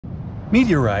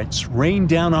Meteorites rain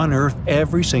down on Earth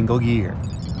every single year.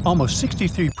 Almost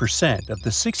 63% of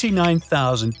the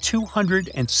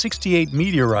 69,268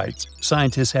 meteorites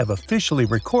scientists have officially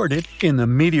recorded in the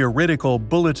Meteoritical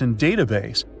Bulletin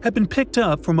database have been picked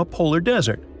up from a polar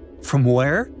desert. From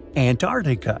where?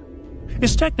 Antarctica.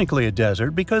 It's technically a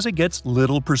desert because it gets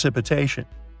little precipitation.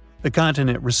 The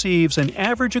continent receives an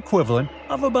average equivalent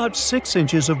of about 6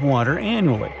 inches of water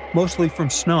annually, mostly from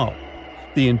snow.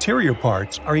 The interior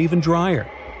parts are even drier.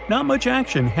 Not much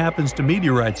action happens to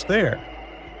meteorites there.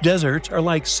 Deserts are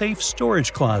like safe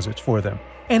storage closets for them,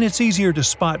 and it's easier to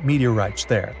spot meteorites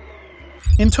there.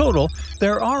 In total,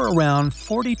 there are around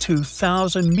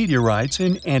 42,000 meteorites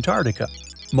in Antarctica.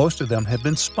 Most of them have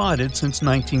been spotted since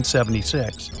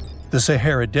 1976. The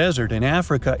Sahara Desert in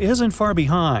Africa isn't far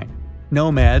behind.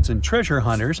 Nomads and treasure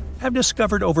hunters have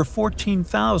discovered over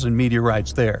 14,000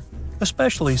 meteorites there,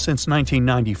 especially since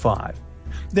 1995.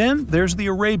 Then there's the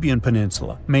Arabian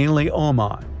Peninsula, mainly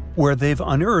Oman, where they've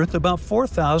unearthed about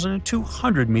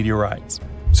 4,200 meteorites.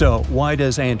 So why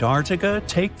does Antarctica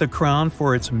take the crown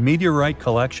for its meteorite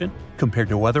collection compared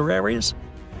to other areas?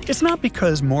 It's not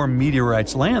because more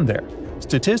meteorites land there.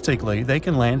 Statistically, they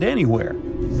can land anywhere.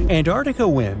 Antarctica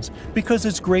wins because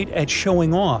it's great at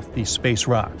showing off these space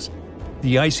rocks.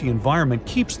 The icy environment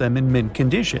keeps them in mint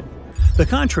condition. The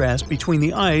contrast between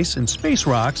the ice and space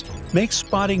rocks makes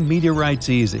spotting meteorites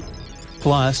easy.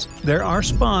 Plus, there are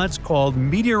spots called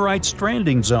meteorite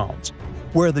stranding zones,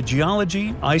 where the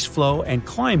geology, ice flow, and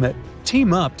climate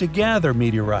team up to gather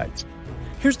meteorites.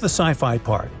 Here's the sci-fi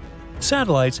part.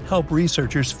 Satellites help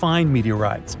researchers find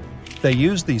meteorites. They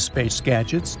use these space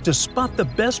gadgets to spot the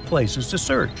best places to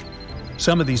search.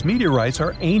 Some of these meteorites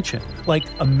are ancient, like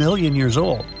 1 million years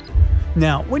old.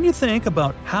 Now, when you think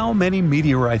about how many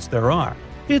meteorites there are,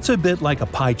 it's a bit like a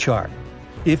pie chart.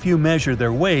 If you measure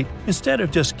their weight instead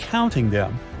of just counting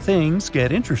them, things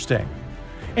get interesting.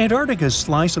 Antarctica's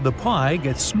slice of the pie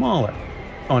gets smaller.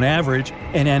 On average,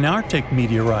 an Antarctic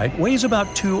meteorite weighs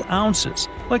about 2 ounces,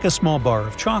 like a small bar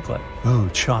of chocolate. Ooh,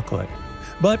 chocolate.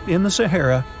 But in the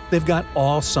Sahara, they've got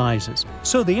all sizes,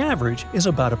 so the average is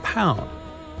about a pound.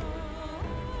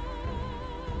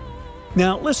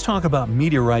 Now let's talk about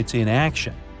meteorites in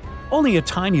action. Only a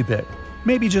tiny bit,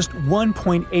 maybe just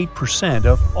 1.8%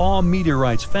 of all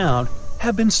meteorites found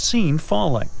have been seen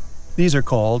falling. These are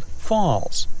called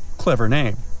falls. Clever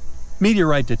name.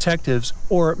 Meteorite detectives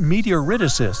or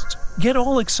meteoriticists get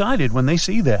all excited when they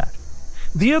see that.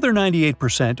 The other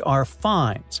 98% are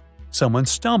finds. Someone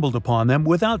stumbled upon them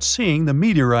without seeing the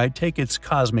meteorite take its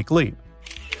cosmic leap.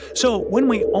 So when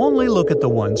we only look at the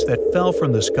ones that fell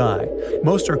from the sky,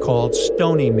 most are called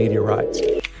stony meteorites.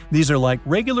 These are like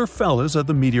regular fellas of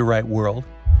the meteorite world,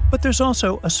 but there's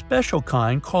also a special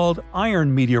kind called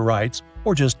iron meteorites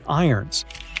or just irons.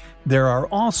 There are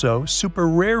also super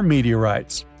rare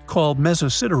meteorites called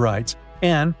mesositerites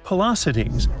and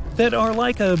pelocities that are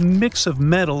like a mix of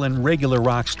metal and regular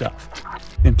rock stuff.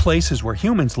 In places where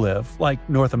humans live, like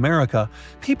North America,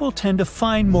 people tend to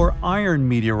find more iron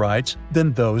meteorites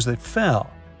than those that fell.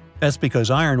 That's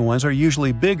because iron ones are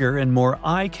usually bigger and more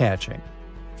eye-catching.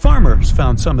 Farmers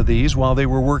found some of these while they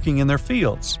were working in their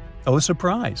fields. Oh,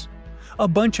 surprise! A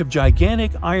bunch of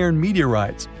gigantic iron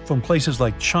meteorites from places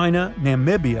like China,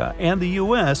 Namibia, and the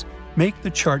US make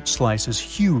the chart slices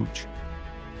huge.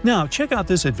 Now check out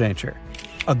this adventure.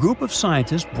 A group of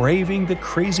scientists braving the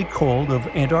crazy cold of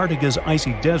Antarctica's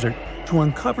icy desert to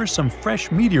uncover some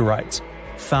fresh meteorites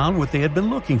found what they had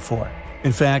been looking for.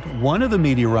 In fact, one of the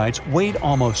meteorites weighed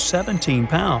almost 17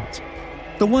 pounds.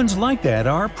 The ones like that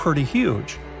are pretty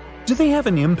huge. Do they have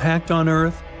an impact on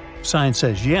Earth? Science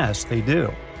says yes, they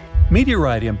do.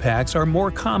 Meteorite impacts are more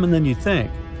common than you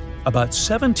think. About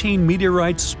 17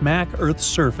 meteorites smack Earth's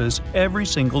surface every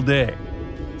single day.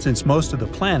 Since most of the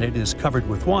planet is covered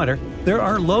with water, there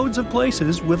are loads of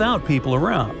places without people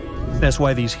around. That's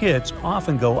why these hits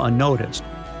often go unnoticed.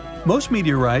 Most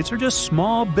meteorites are just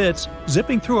small bits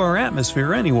zipping through our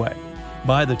atmosphere anyway.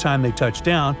 By the time they touch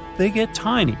down, they get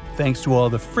tiny thanks to all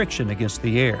the friction against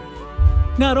the air.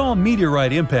 Not all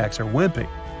meteorite impacts are wimpy.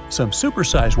 Some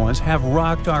supersized ones have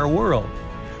rocked our world.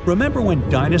 Remember when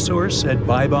dinosaurs said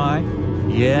bye-bye?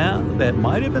 Yeah, that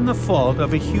might have been the fault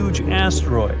of a huge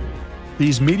asteroid.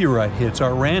 These meteorite hits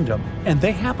are random, and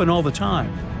they happen all the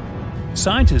time.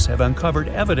 Scientists have uncovered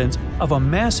evidence of a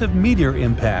massive meteor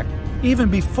impact even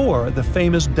before the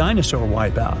famous dinosaur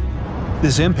wipeout.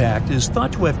 This impact is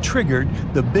thought to have triggered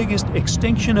the biggest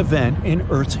extinction event in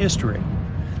Earth's history.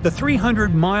 The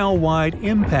 300-mile-wide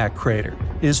impact crater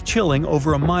is chilling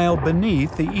over a mile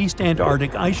beneath the East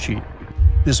Antarctic ice sheet.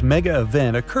 This mega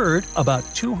event occurred about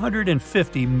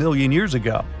 250 million years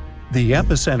ago. The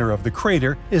epicenter of the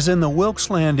crater is in the Wilkes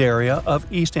Land area of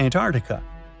East Antarctica.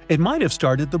 It might have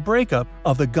started the breakup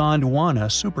of the Gondwana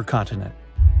supercontinent.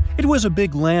 It was a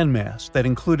big landmass that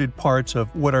included parts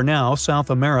of what are now South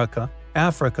America,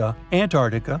 Africa,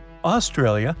 Antarctica,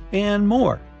 Australia, and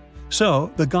more.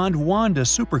 So, the Gondwana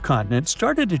supercontinent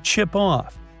started to chip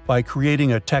off by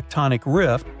creating a tectonic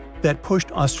rift that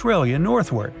pushed Australia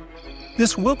northward.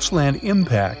 This Wilkes Land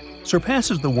impact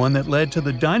surpasses the one that led to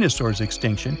the dinosaurs'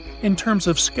 extinction in terms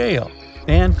of scale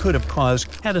and could have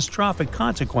caused catastrophic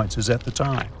consequences at the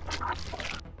time.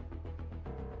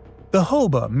 The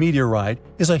Hoba meteorite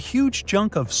is a huge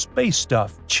chunk of space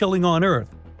stuff chilling on Earth.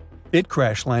 It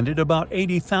crash-landed about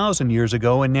 80,000 years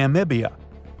ago in Namibia.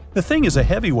 The thing is a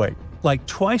heavyweight, like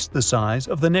twice the size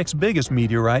of the next biggest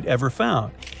meteorite ever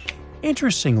found.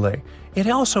 Interestingly, it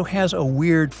also has a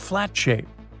weird flat shape.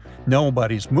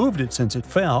 Nobody's moved it since it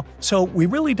fell, so we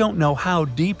really don't know how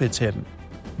deep it's hidden.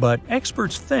 But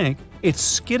experts think it's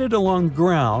skidded along the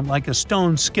ground like a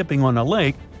stone skipping on a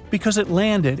lake because it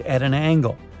landed at an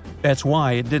angle. That's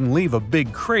why it didn't leave a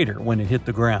big crater when it hit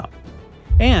the ground.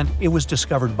 And it was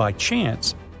discovered by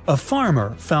chance. A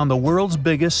farmer found the world's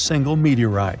biggest single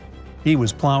meteorite. He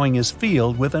was plowing his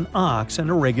field with an ox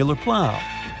and a regular plow.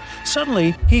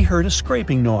 Suddenly, he heard a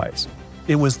scraping noise.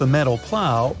 It was the metal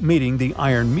plow meeting the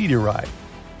iron meteorite.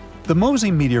 The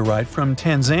Mosi meteorite from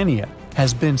Tanzania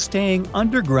has been staying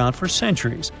underground for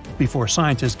centuries before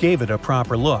scientists gave it a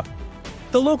proper look.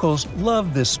 The locals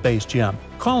loved this space gem,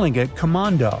 calling it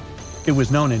Commando. It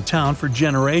was known in town for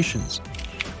generations.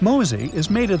 Mosi is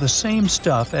made of the same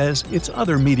stuff as its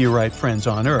other meteorite friends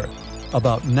on Earth,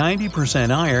 about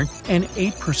 90% iron and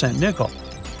 8% nickel.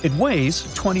 It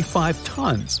weighs 25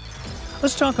 tons.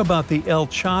 Let's talk about the El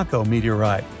Chaco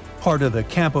meteorite, part of the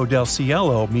Campo del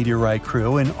Cielo meteorite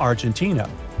crew in Argentina.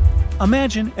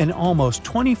 Imagine an almost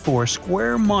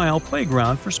 24-square-mile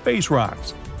playground for space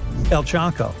rocks. El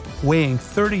Chaco, weighing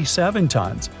 37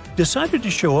 tons, decided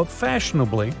to show up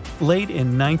fashionably late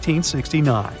in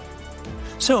 1969.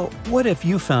 So, what if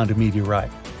you found a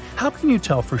meteorite? How can you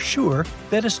tell for sure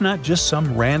that it's not just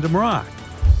some random rock?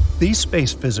 These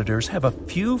space visitors have a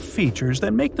few features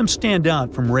that make them stand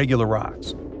out from regular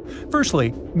rocks.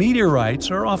 Firstly, meteorites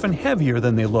are often heavier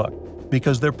than they look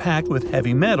because they're packed with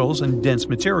heavy metals and dense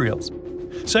materials.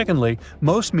 Secondly,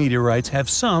 most meteorites have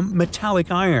some metallic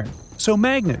iron, so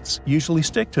magnets usually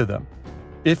stick to them.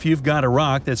 If you've got a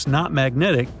rock that's not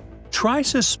magnetic, try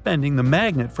suspending the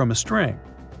magnet from a string.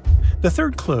 The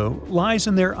third clue lies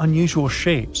in their unusual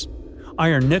shapes.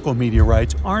 Iron-nickel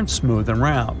meteorites aren't smooth and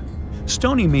round.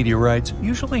 Stony meteorites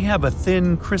usually have a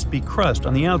thin, crispy crust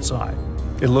on the outside.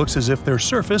 It looks as if their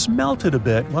surface melted a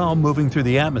bit while moving through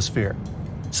the atmosphere.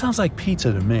 Sounds like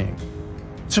pizza to me.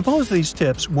 Suppose these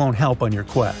tips won't help on your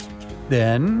quest.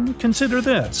 Then consider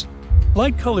this.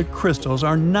 Light-colored crystals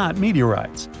are not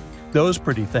meteorites. Those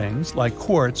pretty things, like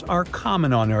quartz, are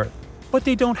common on Earth, but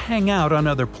they don't hang out on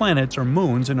other planets or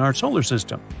moons in our solar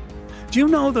system. Do you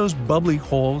know those bubbly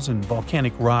holes in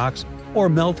volcanic rocks or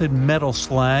melted metal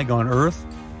slag on Earth?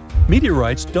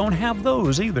 Meteorites don't have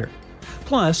those either.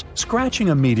 Plus, scratching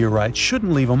a meteorite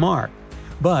shouldn't leave a mark.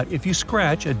 But if you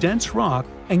scratch a dense rock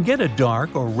and get a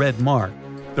dark or red mark,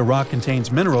 the rock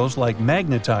contains minerals like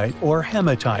magnetite or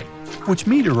hematite, which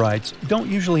meteorites don't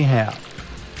usually have.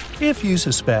 If you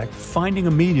suspect finding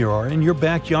a meteor in your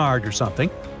backyard or something,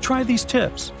 try these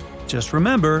tips. Just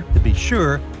remember, to be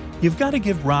sure, you've got to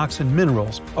give rocks and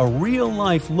minerals a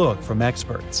real-life look from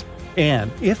experts.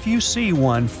 And if you see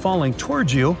one falling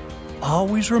towards you,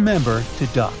 always remember to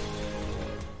duck.